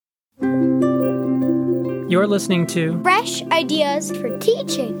You're listening to Fresh Ideas for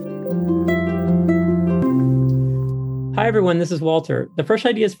Teaching. Hi, everyone. This is Walter. The Fresh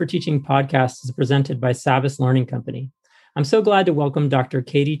Ideas for Teaching podcast is presented by Savvas Learning Company. I'm so glad to welcome Dr.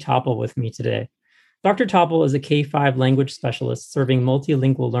 Katie Topol with me today. Dr. Topol is a K-5 language specialist serving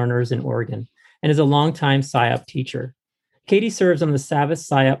multilingual learners in Oregon and is a longtime SciUp teacher. Katie serves on the Savvas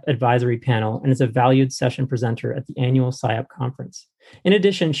SciUp advisory panel and is a valued session presenter at the annual SciUp conference. In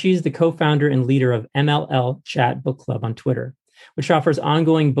addition, she's the co-founder and leader of MLL Chat Book Club on Twitter, which offers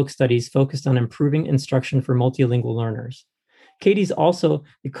ongoing book studies focused on improving instruction for multilingual learners. Katie's also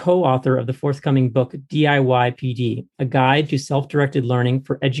the co-author of the forthcoming book, DIY PD, a guide to self-directed learning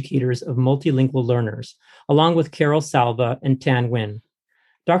for educators of multilingual learners, along with Carol Salva and Tan Nguyen.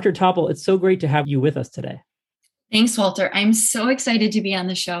 Dr. Topol, it's so great to have you with us today. Thanks, Walter. I'm so excited to be on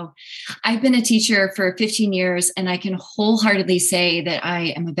the show. I've been a teacher for 15 years, and I can wholeheartedly say that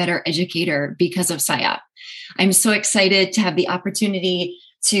I am a better educator because of SciUp. I'm so excited to have the opportunity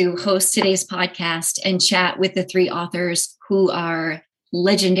to host today's podcast and chat with the three authors who are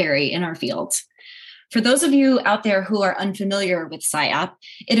legendary in our field. For those of you out there who are unfamiliar with SciUp,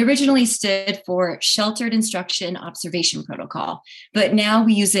 it originally stood for Sheltered Instruction Observation Protocol, but now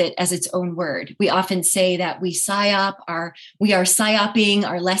we use it as its own word. We often say that we are SciUpping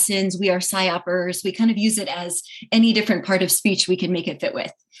our lessons, we are SciUppers. We kind of use it as any different part of speech we can make it fit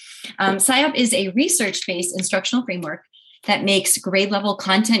with. SciUp is a research-based instructional framework that makes grade level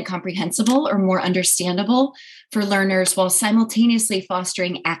content comprehensible or more understandable for learners while simultaneously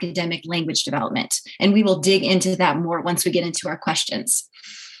fostering academic language development. And we will dig into that more once we get into our questions.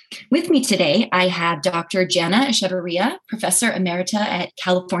 With me today, I have Dr. Jana Echevarria, Professor Emerita at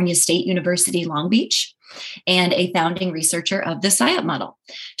California State University, Long Beach, and a founding researcher of the SciUp model.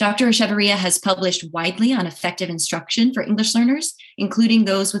 Dr. Echevarria has published widely on effective instruction for English learners, including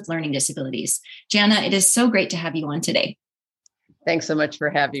those with learning disabilities. Jana, it is so great to have you on today. Thanks so much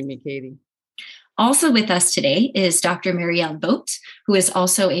for having me, Katie. Also with us today is Dr. Marielle Vogt, who is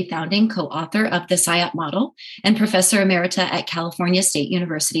also a founding co-author of the SciUp model and Professor Emerita at California State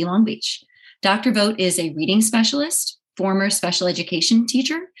University, Long Beach. Dr. Vogt is a reading specialist, former special education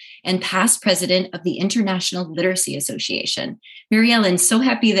teacher, and past president of the International Literacy Association. Marielle, I'm so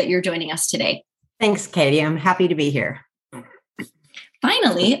happy that you're joining us today. Thanks, Katie. I'm happy to be here.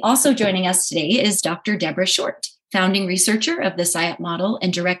 Finally, also joining us today is Dr. Deborah Short, founding researcher of the SciUp model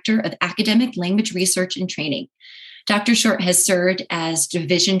and director of academic language research and training. Dr. Short has served as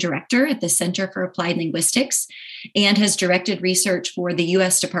division director at the Center for Applied Linguistics and has directed research for the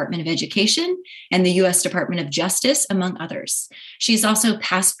U.S. Department of Education and the U.S. Department of Justice, among others. She's also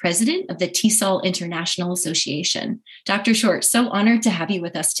past president of the TESOL International Association. Dr. Short, so honored to have you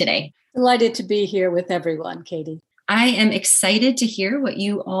with us today. Delighted to be here with everyone, Katie. I am excited to hear what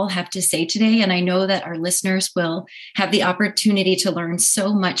you all have to say today, and I know that our listeners will have the opportunity to learn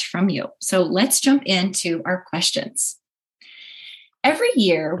so much from you. So let's jump into our questions. Every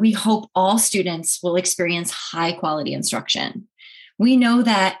year, we hope all students will experience high-quality instruction. We know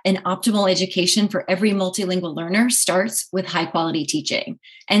that an optimal education for every multilingual learner starts with high-quality teaching.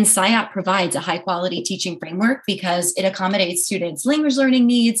 And SciUp provides a high-quality teaching framework because it accommodates students' language learning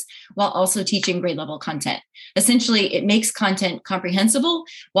needs while also teaching grade-level content. Essentially, it makes content comprehensible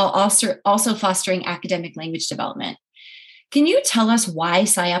while also fostering academic language development. Can you tell us why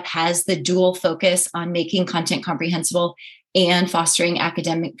SciUp has the dual focus on making content comprehensible and fostering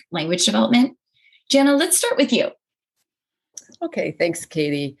academic language development? Jana, let's start with you. Okay, thanks,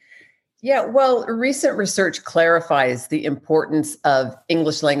 Katie. Yeah, well, recent research clarifies the importance of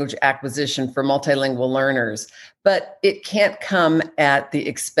English language acquisition for multilingual learners, but it can't come at the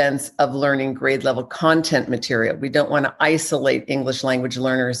expense of learning grade level content material. We don't want to isolate English language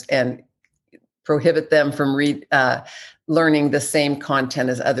learners and prohibit them from learning the same content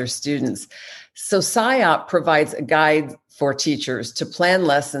as other students. So SciUp provides a guide for teachers to plan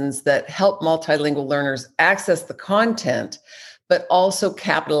lessons that help multilingual learners access the content, but also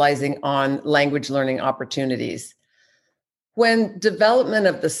capitalizing on language learning opportunities. When development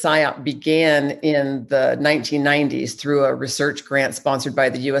of the SciUp began in the 1990s through a research grant sponsored by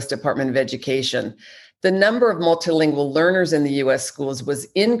the U.S. Department of Education, the number of multilingual learners in the U.S. schools was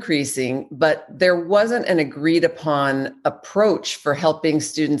increasing, but there wasn't an agreed upon approach for helping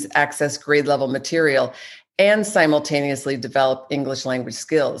students access grade level material and simultaneously develop English language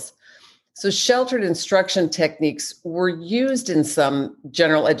skills. So sheltered instruction techniques were used in some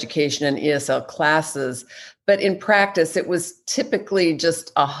general education and ESL classes, but in practice, it was typically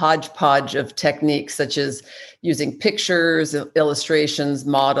just a hodgepodge of techniques such as using pictures, illustrations,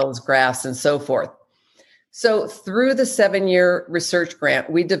 models, graphs, and so forth. So through the 7-year research grant,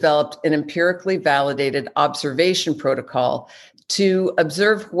 we developed an empirically validated observation protocol to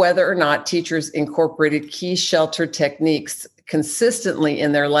observe whether or not teachers incorporated key shelter techniques consistently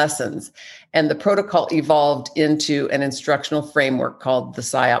in their lessons. And the protocol evolved into an instructional framework called the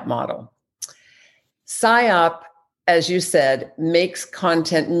SIOP model. SIOP, as you said, makes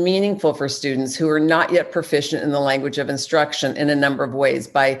content meaningful for students who are not yet proficient in the language of instruction in a number of ways,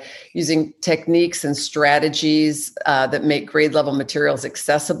 by using techniques and strategies that make grade level materials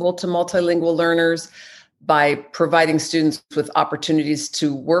accessible to multilingual learners, by providing students with opportunities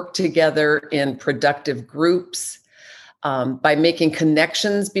to work together in productive groups, by making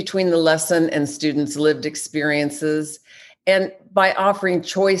connections between the lesson and students' lived experiences, and by offering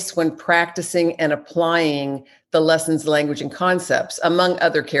choice when practicing and applying the lesson's language and concepts, among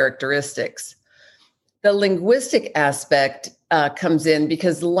other characteristics. The linguistic aspect comes in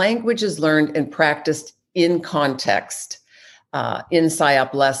because language is learned and practiced in context in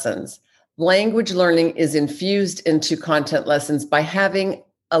SIOP lessons. Language learning is infused into content lessons by having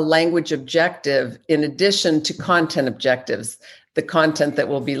a language objective in addition to content objectives, the content that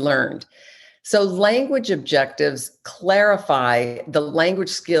will be learned. So language objectives clarify the language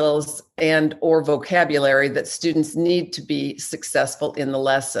skills and or vocabulary that students need to be successful in the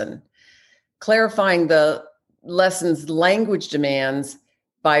lesson. Clarifying the lesson's language demands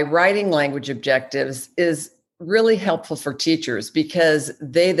by writing language objectives is really helpful for teachers because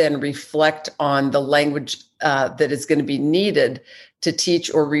they then reflect on the language that is going to be needed to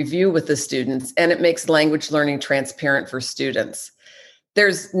teach or review with the students, and it makes language learning transparent for students.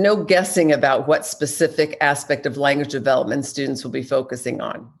 There's no guessing about what specific aspect of language development students will be focusing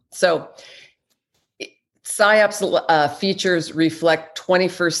on. So SIOP's features reflect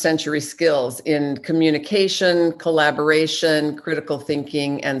 21st century skills in communication, collaboration, critical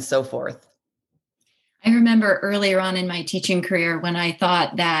thinking, and so forth. I remember earlier on in my teaching career when I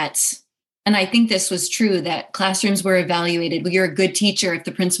thought that, and I think this was true, that classrooms were evaluated. Well, you're a good teacher if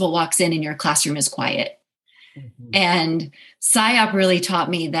the principal walks in and your classroom is quiet. Mm-hmm. And SIOP really taught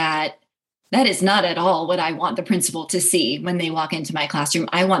me that that is not at all what I want the principal to see when they walk into my classroom.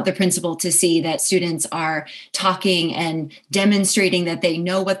 I want the principal to see that students are talking and demonstrating that they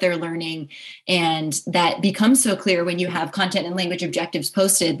know what they're learning. And that becomes so clear when you have content and language objectives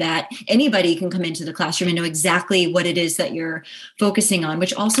posted that anybody can come into the classroom and know exactly what it is that you're focusing on,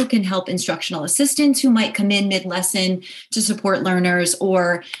 which also can help instructional assistants who might come in mid-lesson to support learners,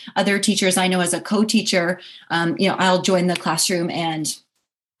 or other teachers. I know as a co-teacher, I'll join the classroom, and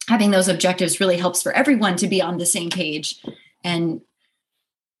having those objectives really helps for everyone to be on the same page. And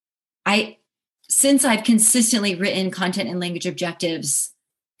since I've consistently written content and language objectives,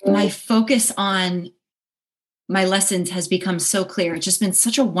 my focus on my lessons has become so clear. It's just been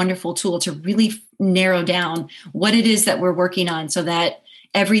such a wonderful tool to really narrow down what it is that we're working on so that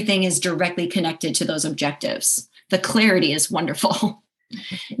everything is directly connected to those objectives. The clarity is wonderful.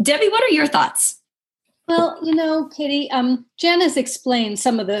 Debbie, what are your thoughts? Well, Katie, Jen has explained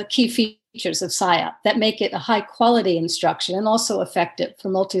some of the key features of SIOP that make it a high quality instruction and also effective for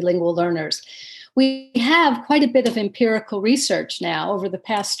multilingual learners. We have quite a bit of empirical research now over the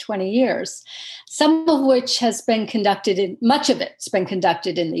past 20 years, some of which has been conducted much of it's been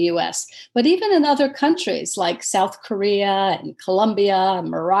conducted in the US, but even in other countries like South Korea and Colombia,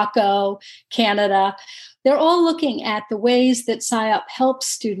 Morocco, Canada. They're all looking at the ways that SIOP helps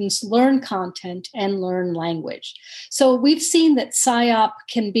students learn content and learn language. So we've seen that SIOP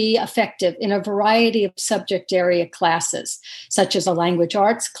can be effective in a variety of subject area classes, such as a language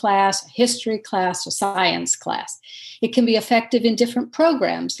arts class, a history class, a science class. It can be effective in different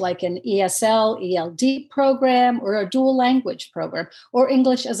programs like an ESL, ELD program, or a dual language program, or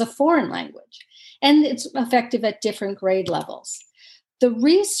English as a foreign language. And it's effective at different grade levels. The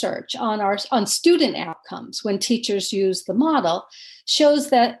research on student outcomes when teachers use the model shows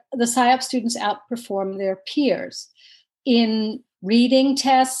that the SIOP students outperform their peers in reading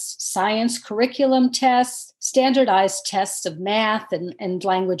tests, science curriculum tests, standardized tests of math and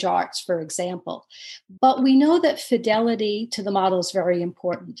language arts, for example. But we know that fidelity to the model is very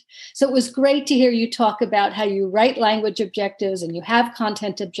important. So it was great to hear you talk about how you write language objectives and you have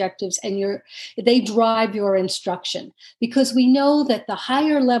content objectives and they drive your instruction, because we know that the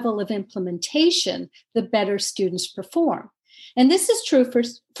higher level of implementation, the better students perform. And this is true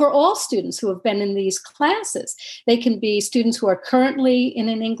for all students who have been in these classes. They can be students who are currently in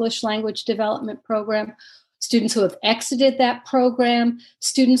an English language development program, students who have exited that program,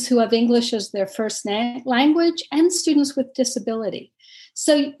 students who have English as their first language, and students with disability.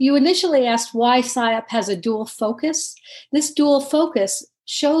 So you initially asked why SIOP has a dual focus. This dual focus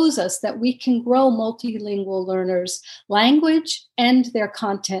shows us that we can grow multilingual learners' language and their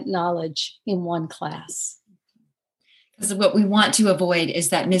content knowledge in one class. Because what we want to avoid is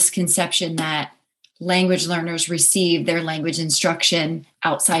that misconception that language learners receive their language instruction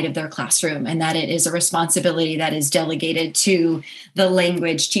outside of their classroom, and that it is a responsibility that is delegated to the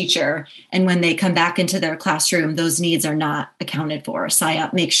language teacher. And when they come back into their classroom, those needs are not accounted for.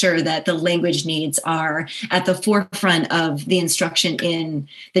 SIOP makes sure that the language needs are at the forefront of the instruction in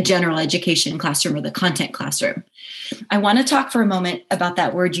the general education classroom or the content classroom. I want to talk for a moment about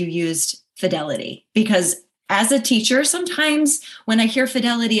that word you used, fidelity, because as a teacher, sometimes when I hear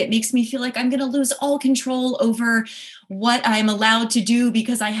fidelity, it makes me feel like I'm going to lose all control over what I'm allowed to do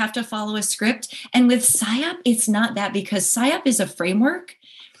because I have to follow a script. And with SIOP, it's not that, because SIOP is a framework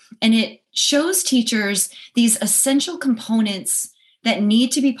and it shows teachers these essential components that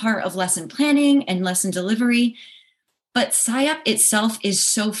need to be part of lesson planning and lesson delivery. But SIOP itself is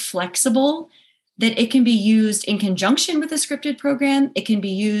so flexible that it can be used in conjunction with a scripted program. It can be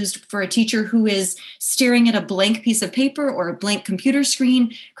used for a teacher who is staring at a blank piece of paper or a blank computer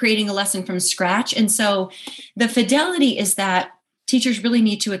screen, creating a lesson from scratch. And so the fidelity is that teachers really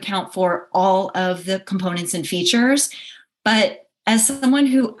need to account for all of the components and features. But as someone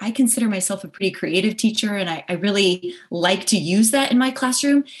who I consider myself a pretty creative teacher, and I really like to use that in my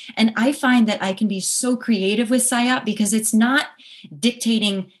classroom, and I find that I can be so creative with SIOP because it's not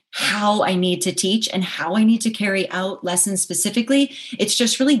dictating how I need to teach and how I need to carry out lessons specifically. It's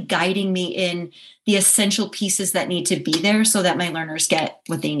just really guiding me in the essential pieces that need to be there so that my learners get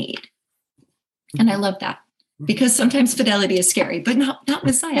what they need. And I love that, because sometimes fidelity is scary, but not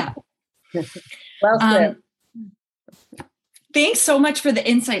with SIOP. Well said. Thanks so much for the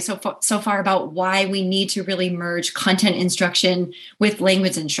insight so far about why we need to really merge content instruction with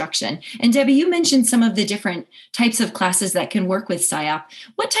language instruction. And Debbie, you mentioned some of the different types of classes that can work with SIOP.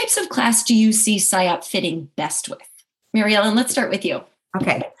 What types of class do you see SIOP fitting best with? Mary Ellen, let's start with you.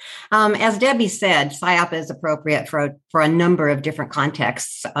 Okay. As Debbie said, SIOP is appropriate for a number of different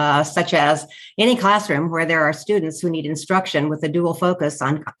contexts, such as any classroom where there are students who need instruction with a dual focus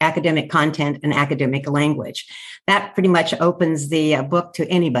on academic content and academic language. That pretty much opens the book to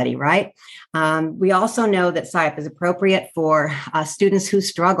anybody, right? We also know that SIOP is appropriate for students who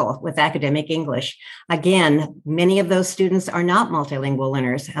struggle with academic English. Again, many of those students are not multilingual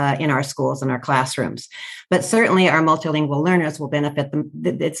learners in our schools and our classrooms, but certainly our multilingual learners will benefit them.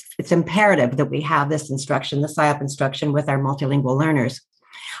 It's imperative that we have this instruction, the SIOP instruction, with our multilingual learners.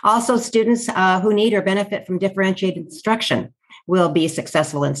 Also, students who need or benefit from differentiated instruction will be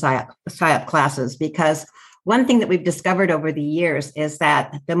successful in SIOP classes, because one thing that we've discovered over the years is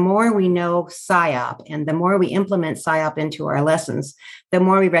that the more we know SIOP and the more we implement SIOP into our lessons, the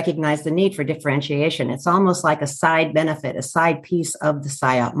more we recognize the need for differentiation. It's almost like a side benefit, a side piece of the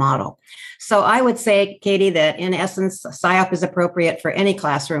SIOP model. So I would say, Katie, that in essence, SIOP is appropriate for any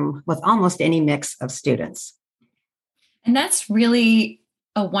classroom with almost any mix of students. And that's really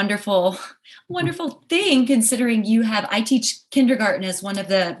a wonderful thing, considering I teach kindergarten as one of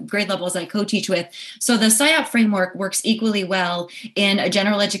the grade levels I co-teach with. So the SIOP framework works equally well in a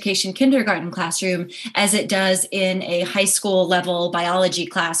general education kindergarten classroom as it does in a high school level biology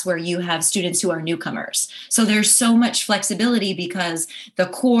class where you have students who are newcomers. So there's so much flexibility because the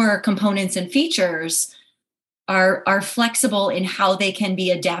core components and features are flexible in how they can be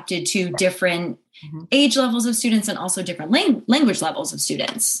adapted to different age levels of students and also different language levels of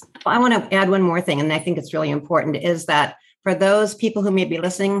students. Well, I want to add one more thing, and I think it's really important, is that for those people who may be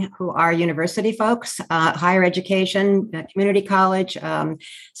listening who are university folks, higher education, community college,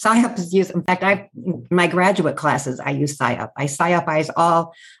 SIOP is used. In fact, in my graduate classes, I use SIOP. I SIOPize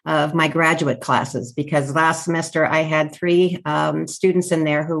all of my graduate classes because last semester I had 3 students in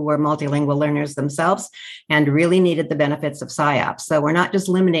there who were multilingual learners themselves and really needed the benefits of SIOP. So we're not just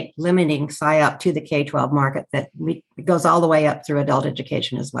limiting SIOP to the K-12 market, that it goes all the way up through adult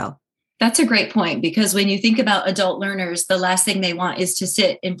education as well. That's a great point, because when you think about adult learners, the last thing they want is to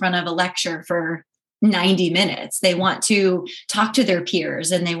sit in front of a lecture for 90 minutes. They want to talk to their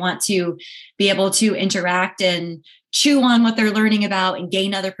peers and they want to be able to interact and chew on what they're learning about and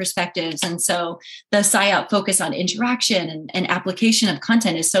gain other perspectives. And so the SIOP focus on interaction and application of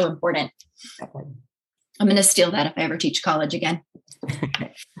content is so important. I'm going to steal that if I ever teach college again.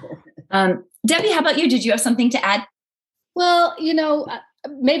 Debbie, how about you? Did you have something to add? Well,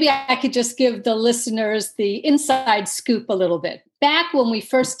 maybe I could just give the listeners the inside scoop a little bit. back when we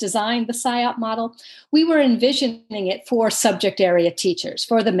first designed the SIOP model, we were envisioning it for subject area teachers,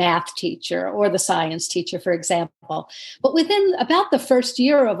 for the math teacher or the science teacher, for example. But within about the first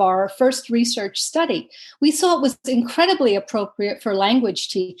year of our first research study, we saw it was incredibly appropriate for language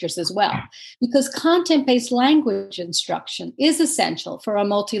teachers as well, because content-based language instruction is essential for our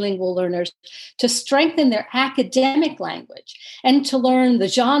multilingual learners to strengthen their academic language and to learn the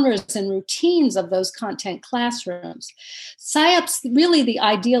genres and routines of those content classrooms. SIOP's really the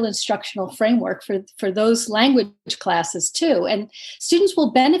ideal instructional framework for those language classes too. And students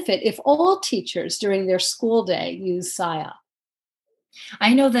will benefit if all teachers during their school day use SIOP.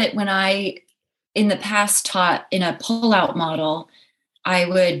 I know that when I, in the past, taught in a pull-out model, I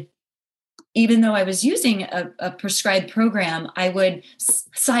would, even though I was using a prescribed program, I would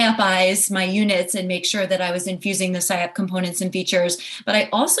SIOPize my units and make sure that I was infusing the SIOP components and features. But I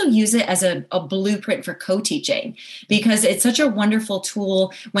also use it as a blueprint for co-teaching, because it's such a wonderful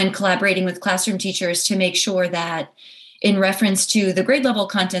tool when collaborating with classroom teachers to make sure that in reference to the grade level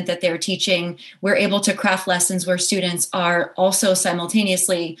content that they're teaching, we're able to craft lessons where students are also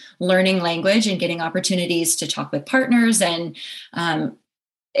simultaneously learning language and getting opportunities to talk with partners and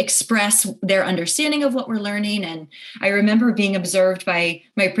express their understanding of what we're learning. And I remember being observed by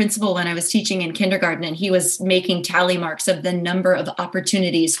my principal when I was teaching in kindergarten, and he was making tally marks of the number of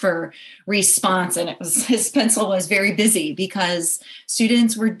opportunities for response. And his pencil was very busy because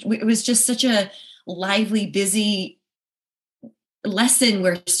it was just such a lively, busy lesson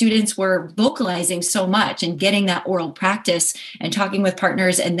where students were vocalizing so much and getting that oral practice and talking with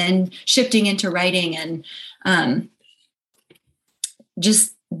partners and then shifting into writing, and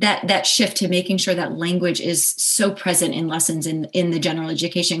just that shift to making sure that language is so present in lessons in the general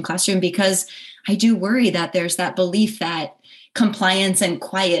education classroom, because I do worry that there's that belief that compliance and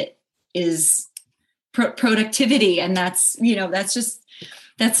quiet is productivity. And that's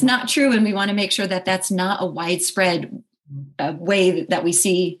not true. And we want to make sure that that's not a widespread way that we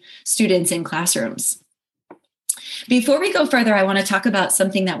see students in classrooms. Before we go further, I want to talk about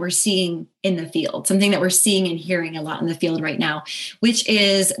something that we're seeing in the field, something that we're seeing and hearing a lot in the field right now, which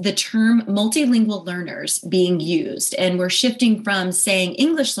is the term multilingual learners being used. And we're shifting from saying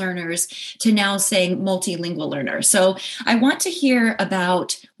English learners to now saying multilingual learners. So I want to hear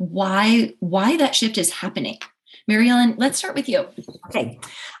about why that shift is happening. Mary Ellen, let's start with you. Okay.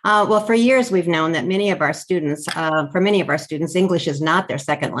 Well, for years, we've known that for many of our students, English is not their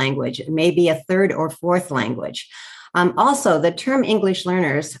second language. It may be a third or fourth language. Also, the term English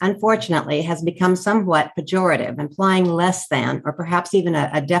learners, unfortunately, has become somewhat pejorative, implying less than or perhaps even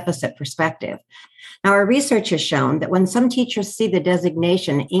a deficit perspective. Now, our research has shown that when some teachers see the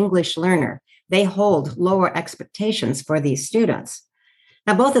designation English learner, they hold lower expectations for these students.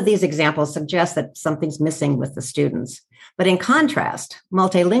 Now, both of these examples suggest that something's missing with the students. But in contrast,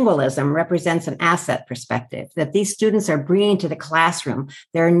 multilingualism represents an asset perspective, that these students are bringing to the classroom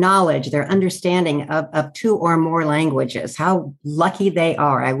their knowledge, their understanding of two or more languages. How lucky they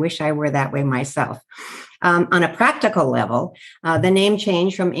are. I wish I were that way myself. On a practical level, the name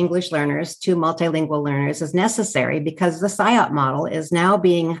change from English learners to multilingual learners is necessary because the SIOP model is now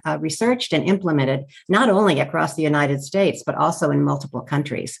being researched and implemented not only across the United States, but also in multiple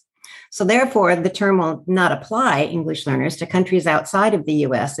countries. So therefore, the term will not apply English learners to countries outside of the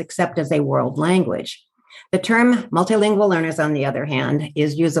US except as a world language. The term multilingual learners, on the other hand,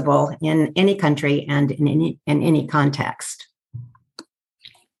 is usable in any country and in any context.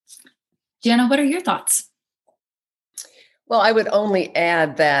 Jana, what are your thoughts? Well, I would only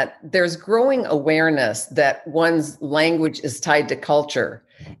add that there's growing awareness that one's language is tied to culture.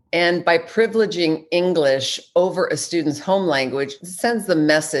 And by privileging English over a student's home language, it sends the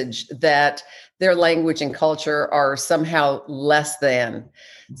message that their language and culture are somehow less than.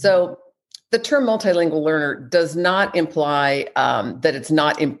 So the term multilingual learner does not imply that it's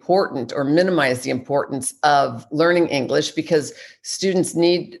not important or minimize the importance of learning English, because students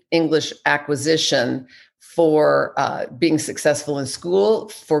need English acquisition for being successful in school,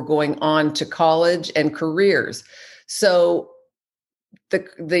 for going on to college and careers. So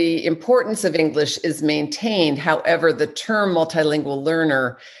the importance of English is maintained. However, the term multilingual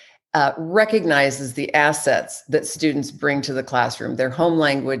learner recognizes the assets that students bring to the classroom, their home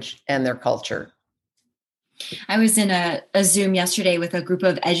language and their culture. I was in a Zoom yesterday with a group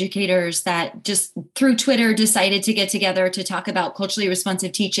of educators that just through Twitter decided to get together to talk about culturally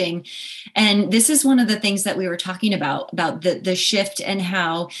responsive teaching. And this is one of the things that we were talking about the shift, and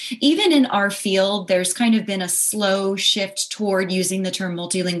how even in our field, there's kind of been a slow shift toward using the term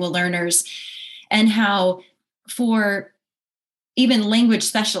multilingual learners, and how for even language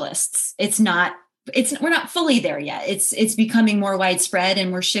specialists, it's not we're not fully there yet. It's becoming more widespread,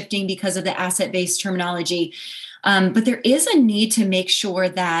 and we're shifting because of the asset-based terminology. But there is a need to make sure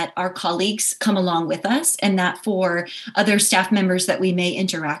that our colleagues come along with us, and that for other staff members that we may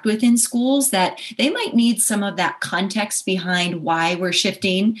interact with in schools, that they might need some of that context behind why we're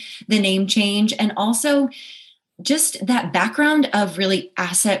shifting the name change, and also just that background of really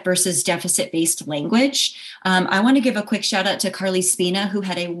asset versus deficit-based language. I want to give a quick shout out to Carly Spina, who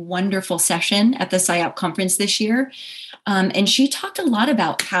had a wonderful session at the SIOP conference this year. And she talked a lot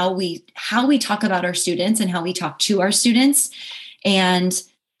about how we talk about our students and how we talk to our students, and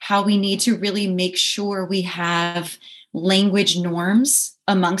how we need to really make sure we have language norms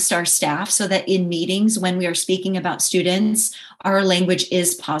amongst our staff, so that in meetings, when we are speaking about students, our language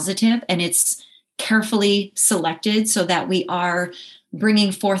is positive and it's carefully selected, so that we are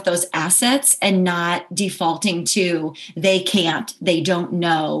bringing forth those assets and not defaulting to they can't, they don't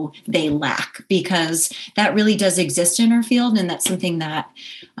know, they lack, because that really does exist in our field. And that's something that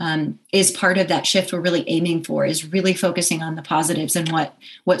is part of that shift we're really aiming for, is really focusing on the positives and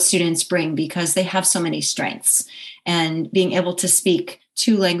what students bring, because they have so many strengths. And being able to speak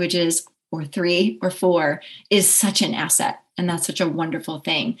 2 languages or 3 or 4 is such an asset. And that's such a wonderful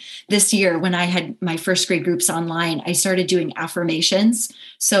thing. This year, when I had my first grade groups online, I started doing affirmations.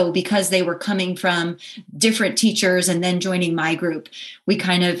 So because they were coming from different teachers and then joining my group, we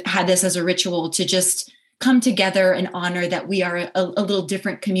kind of had this as a ritual to just come together and honor that we are a little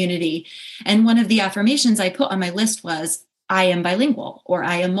different community. And one of the affirmations I put on my list was, I am bilingual, or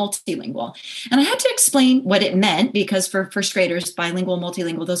I am multilingual. And I had to explain what it meant, because for first graders, bilingual,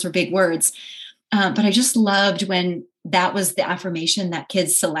 multilingual, those were big words. But I just loved when that was the affirmation that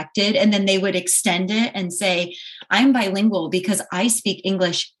kids selected. And then they would extend it and say, I'm bilingual because I speak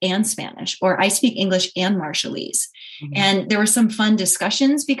English and Spanish, or I speak English and Marshallese. Mm-hmm. And there were some fun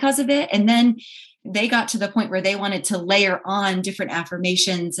discussions because of it. And then they got to the point where they wanted to layer on different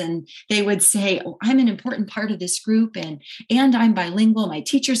affirmations, and they would say, oh, I'm an important part of this group, and I'm bilingual. My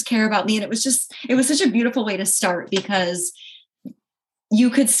teachers care about me. And it was such a beautiful way to start, because you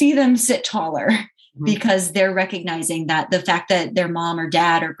could see them sit taller, because they're recognizing that the fact that their mom or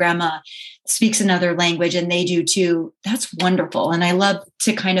dad or grandma speaks another language and they do too, that's wonderful. And I love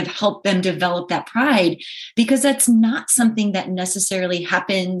to kind of help them develop that pride, because that's not something that necessarily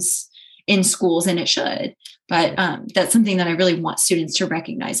happens in schools, and it should, but that's something that I really want students to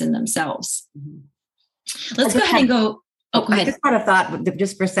recognize in themselves. Let's go ahead and go. Oh, go ahead. I just had a thought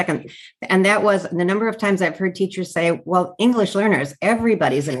just for a second. And that was the number of times I've heard teachers say, well, English learners,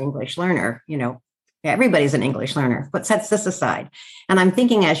 everybody's an English learner, everybody's an English learner. What sets this aside? And I'm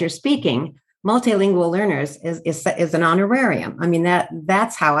thinking, as you're speaking, multilingual learners is an honorarium. I mean,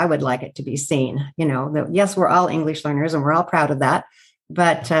 that's how I would like it to be seen. Yes, we're all English learners and we're all proud of that.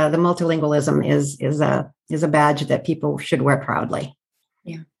 But the multilingualism is a badge that people should wear proudly.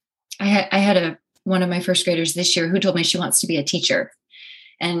 Yeah. I had one of my first graders this year who told me she wants to be a teacher.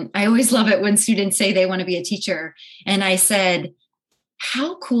 And I always love it when students say they want to be a teacher. And I said,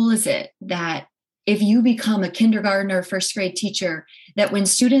 how cool is it that if you become a kindergarten or first grade teacher, that when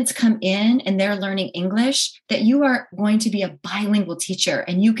students come in and they're learning English, that you are going to be a bilingual teacher,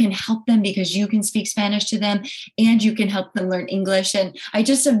 and you can help them because you can speak Spanish to them and you can help them learn English. And I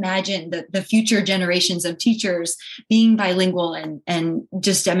just imagine the future generations of teachers being bilingual and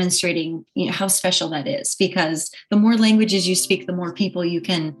just demonstrating how special that is, because the more languages you speak, the more people you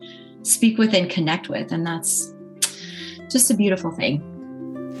can speak with and connect with. And that's just a beautiful thing.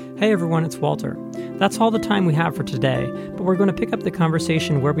 Hey everyone, it's Walter. That's all the time we have for today, but we're going to pick up the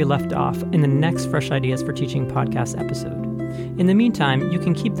conversation where we left off in the next Fresh Ideas for Teaching podcast episode. In the meantime, you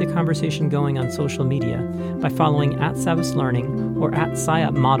can keep the conversation going on social media by following @Savvis Learning or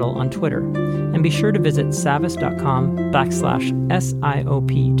 @SIOP Model on Twitter. And be sure to visit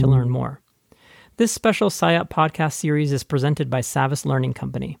savvis.com/SIOP to learn more. This special SIOP podcast series is presented by Savvis Learning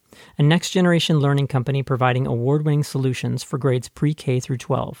Company, a next-generation learning company providing award-winning solutions for grades pre-K through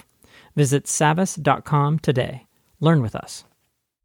 12. Visit savvis.com today. Learn with us.